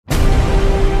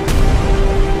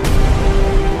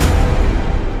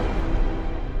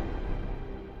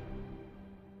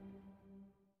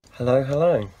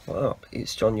Hello, what up?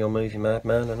 It's John, your movie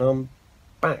madman, and I'm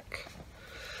back.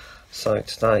 So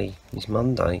today is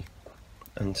Monday,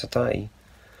 and today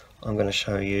I'm going to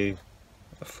show you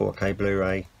a 4K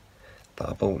Blu-ray that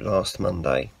I bought last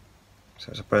Monday. So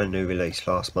it's a brand new release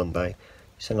last Monday.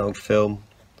 It's an old film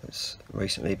that's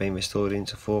recently been restored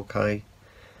into 4K,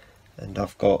 and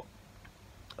I've got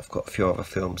a few other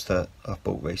films that I've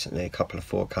bought recently, a couple of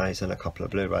 4Ks and a couple of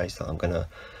Blu-rays that I'm going to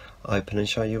open and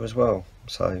show you as well.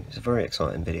 So it's a very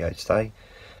exciting video today,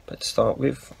 but to start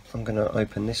with I'm going to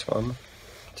open this one.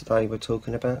 Today we're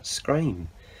talking about Scream.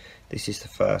 This is the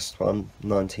first one,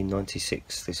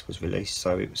 1996 this was released,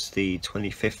 so it was the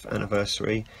 25th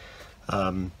anniversary.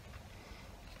 I'm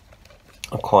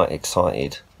quite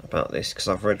excited about this because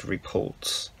I've read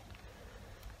reports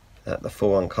that the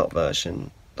full uncut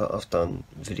version that I've done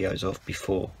videos of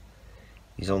before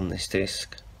is on this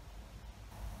disc.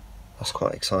 That's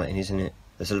quite exciting, isn't it?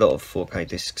 There's a lot of 4K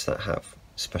discs that have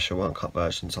special uncut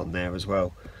versions on there as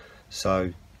well, so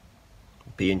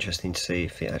it'd be interesting to see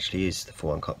if it actually is the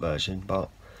full uncut version, but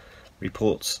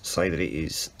reports say that it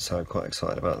is, so I'm quite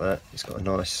excited about that. It's got a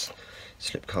nice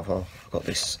slipcover. I got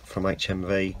this from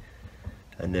HMV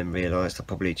and then realised I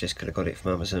probably just could have got it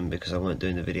from Amazon because I weren't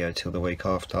doing the video till the week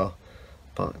after,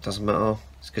 but it doesn't matter.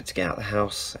 It's good to get out of the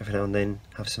house every now and then,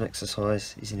 have some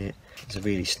exercise, isn't it? It's a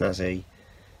really snazzy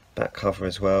back cover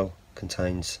as well,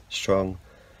 contains strong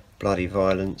bloody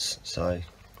violence, so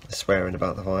swearing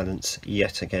about the violence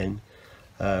yet again.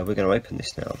 We're going to open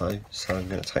this now though, so I'm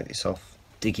going to take this off,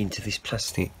 dig into this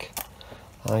plastic.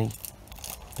 Hey,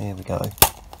 there we go.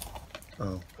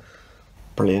 Oh,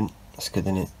 brilliant, that's good,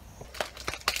 isn't it?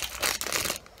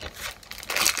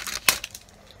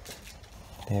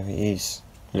 There it is.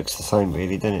 Looks the same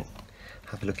really, doesn't it?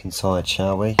 Have a look inside,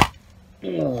 shall we?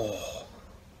 Oh.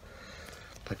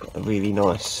 They've got the really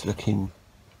nice looking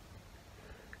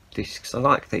discs. I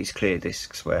like these clear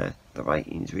discs where the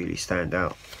ratings really stand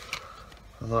out.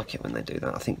 I like it when they do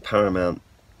that. I think Paramount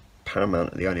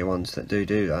are the only ones that do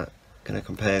that. I'm going to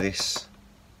compare this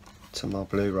to my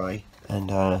Blu-ray and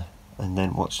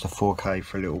then watch the 4K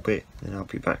for a little bit. Then I'll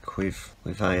be back with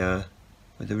a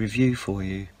review for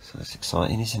you. So it's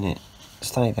exciting, isn't it?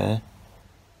 Stay there.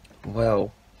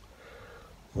 Well,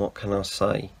 what can I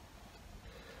say?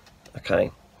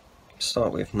 Okay,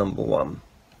 start with number one.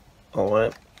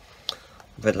 Alright,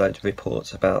 I've read loads of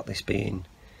reports about this being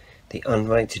the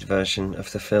unrated version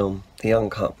of the film, the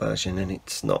uncut version, and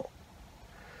it's not.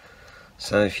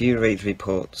 So if you read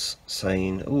reports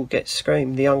saying, oh, get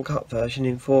Scream the uncut version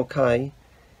in 4K,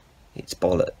 it's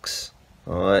bollocks.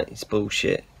 Alright, it's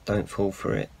bullshit. Don't fall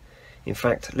for it. In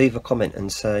fact, leave a comment and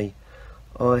say,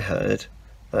 I heard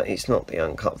that it's not the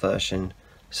uncut version,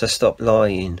 so stop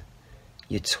lying,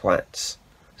 you twats.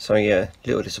 So yeah, a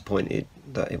little disappointed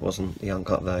that it wasn't the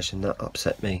uncut version. That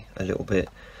upset me a little bit.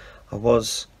 I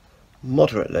was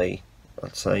moderately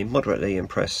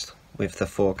impressed with the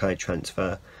 4K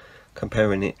transfer,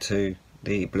 comparing it to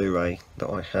the Blu-ray that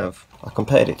I have. I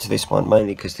compared it to this one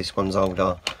mainly because this one's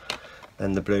older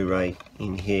than the Blu-ray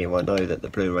in here. I know that the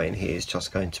Blu-ray in here is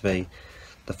just going to be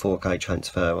the 4K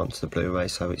transfer onto the Blu-ray,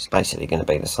 so it's basically going to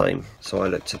be the same. So I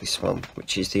looked at this one,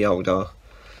 which is the older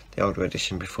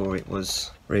edition before it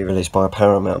was re-released by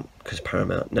Paramount, because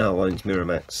Paramount now owns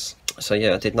Miramax. So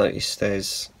yeah, I did notice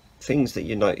there's things that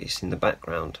you notice in the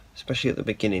background, especially at the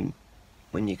beginning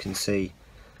when you can see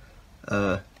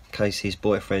Casey's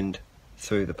boyfriend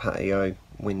through the patio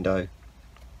window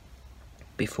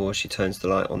before she turns the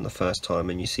light on the first time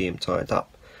and you see him tied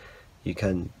up. You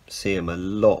can see him a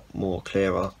lot more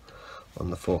clearer on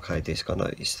the 4K disc. I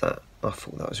noticed that. I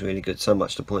thought that was really good, so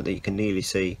much to the point that you can nearly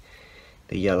see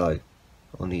the yellow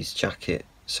on his jacket,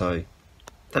 so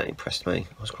that impressed me.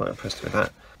 I was quite impressed with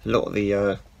that. A lot of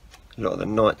the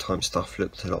nighttime stuff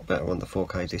looked a lot better on the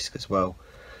 4K disc as well.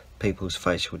 People's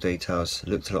facial details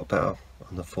looked a lot better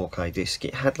on the 4K disc.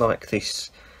 It had like this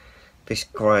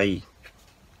grey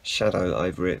shadow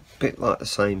over it, a bit like the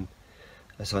same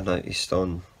as I noticed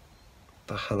on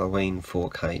the Halloween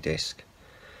 4K disc.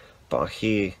 But I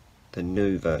hear the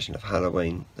new version of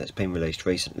Halloween that's been released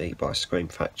recently by Scream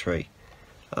Factory,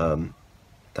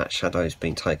 that shadow's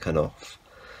been taken off.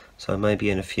 So maybe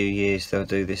in a few years they'll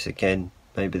do this again.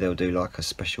 Maybe they'll do like a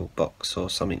special box or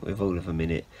something with all of them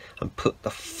in it and put the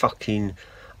fucking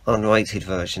unrated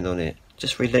version on it.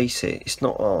 Just release it. It's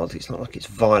not hard. It's not like it's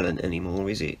violent anymore,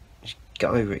 is it? Just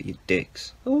get over it, you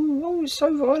dicks. Oh, it's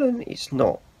so violent. It's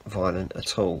not violent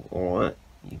at all, alright?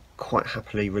 You quite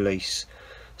happily release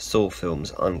Saw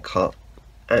films uncut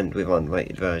and with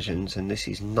unrated versions, and this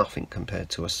is nothing compared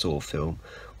to a Saw film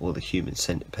or the Human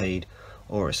Centipede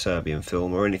or a Serbian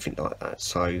film or anything like that.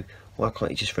 So Why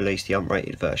can't you just release the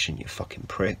unrated version, you fucking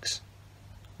pricks?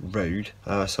 Rude.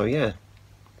 So yeah,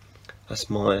 that's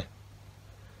my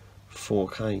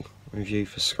 4K review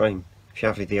for Scream. If you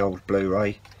have the old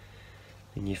Blu-ray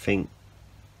and you think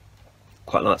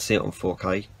quite like to see it on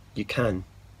 4K, you can.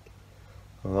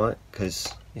 Alright,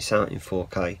 because it's out in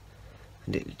 4K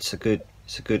and it's a good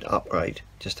upgrade.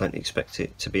 Just don't expect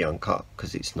it to be uncut,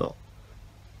 because it's not.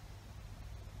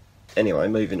 Anyway,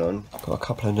 moving on. I've got a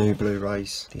couple of new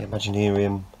Blu-rays. The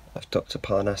Imaginarium of Dr.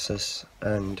 Parnassus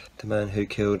and The Man Who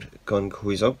Killed Gon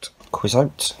Quixote.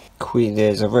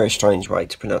 There's a very strange way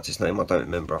to pronounce his name. I don't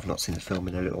remember. I've not seen the film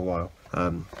in a little while. So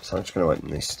I'm just going to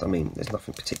open this. I mean, there's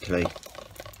nothing particularly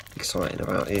exciting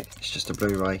about it. It's just a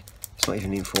Blu-ray. It's not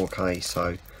even in 4K.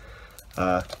 So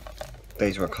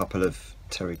these are a couple of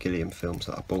Terry Gilliam films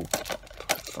that I bought.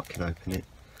 Fucking open it.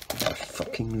 Oh,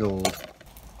 fucking lord.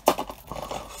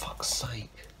 Oh, for fuck's sake.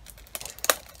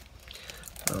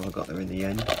 Oh, I got there in the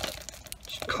end.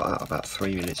 Just cut out about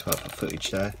 3 minutes worth of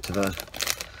footage there to the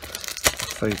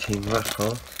 14 wrapper.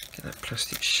 Get that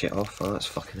plastic shit off. Oh, that's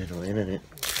fucking annoying, isn't it?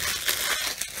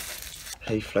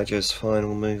 Heath Ledger's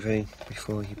final movie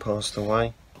before he passed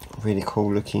away. Really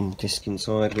cool looking disc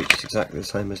inside, which is exactly the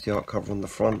same as the art cover on the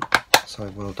front.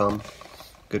 So well done.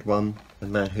 Good one. The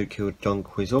Man Who Killed Don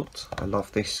Quixote. I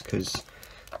love this because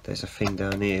there's a thing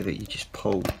down here that you just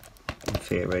pull, in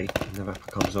theory, and the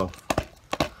wrapper comes off.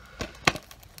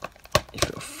 If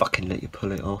it'll fucking let you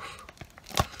pull it off.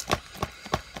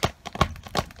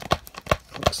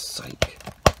 For fuck's sake.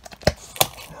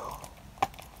 Fucking hell.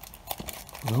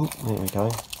 Oh, there we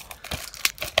go.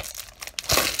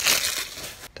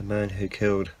 The Man Who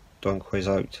Killed Don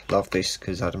Quixote. Love this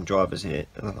because Adam Driver's in it,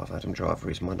 and I love Adam Driver.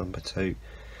 He's my number two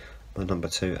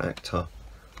actor.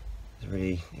 There's a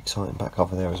really exciting back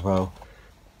cover there as well.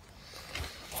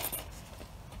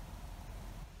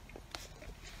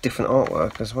 Different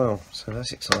artwork as well, so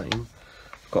that's exciting.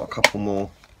 I've got a couple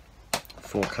more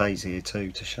 4Ks here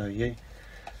too to show you.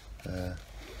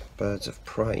 Birds of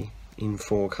Prey in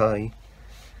 4K.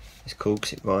 It's cool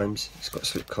because it rhymes. It's got a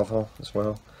slip cover as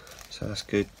well, so that's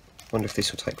good. Wonder if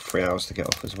this will take 3 hours to get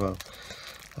off as well.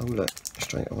 Oh look,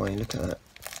 straight away, look at that.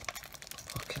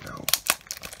 Fucking hell.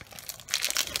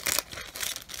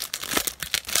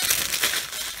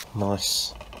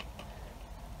 Nice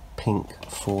pink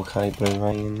 4K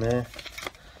Blu-ray in there.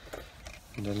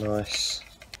 And a nice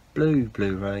blue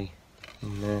Blu-ray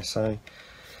in there, so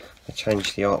I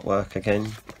changed the artwork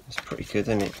again. It's pretty good,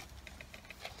 isn't it?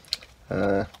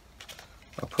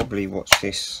 I'll probably watch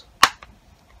this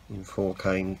in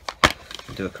 4K and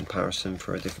do a comparison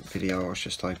for a different video. I was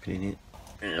just opening it.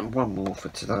 And one more for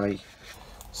today.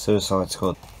 Suicide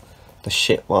Squad, the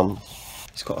shit one.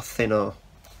 It's got a thinner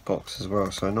box as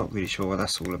well, so I'm not really sure what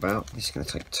that's all about. This is going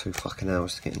to take 2 fucking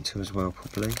hours to get into as well,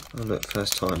 probably. Oh look,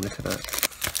 first time, look at that.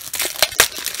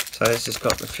 So this has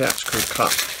got the theatrical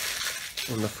cut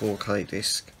on the 4K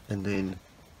disc, and then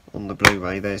on the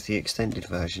Blu-ray there's the extended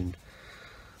version.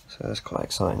 So that's quite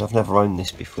exciting. I've never owned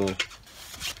this before,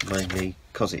 mainly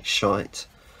because it's shite,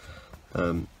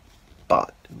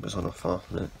 but it was on offer.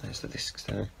 Look, there's the discs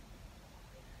there.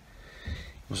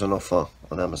 It was on offer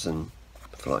on Amazon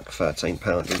for like £13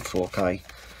 in 4K,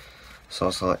 so I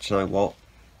was like, do you know what,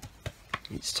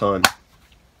 it's time.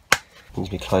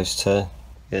 Brings me close to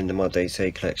the end of my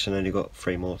DC collection. Only got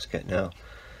 3 more to get now,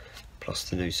 plus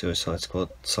the new Suicide Squad,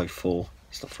 so 4.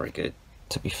 It's not very good,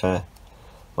 to be fair.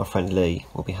 My friend Lee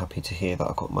will be happy to hear that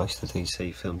I've got most of the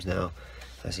DC films now,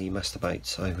 as he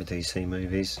masturbates over DC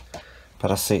movies. But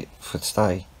that's it for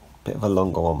today. Bit of a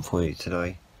longer one for you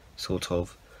today, sort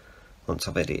of. Once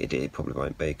I've edited it, it probably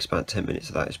won't be, because about 10 minutes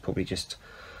of that is probably just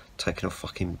taking off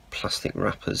fucking plastic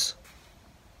wrappers.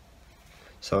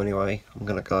 So anyway, I'm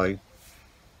going to go.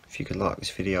 If you could like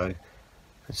this video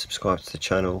and subscribe to the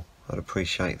channel, I'd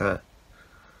appreciate that.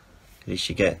 At least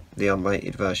you get the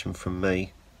unrated version from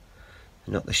me,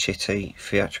 and not the shitty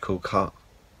theatrical cut.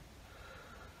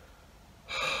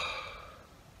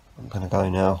 I'm going to go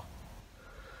now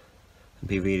and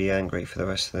be really angry for the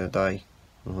rest of the day.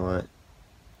 Alright,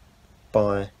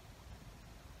 bye.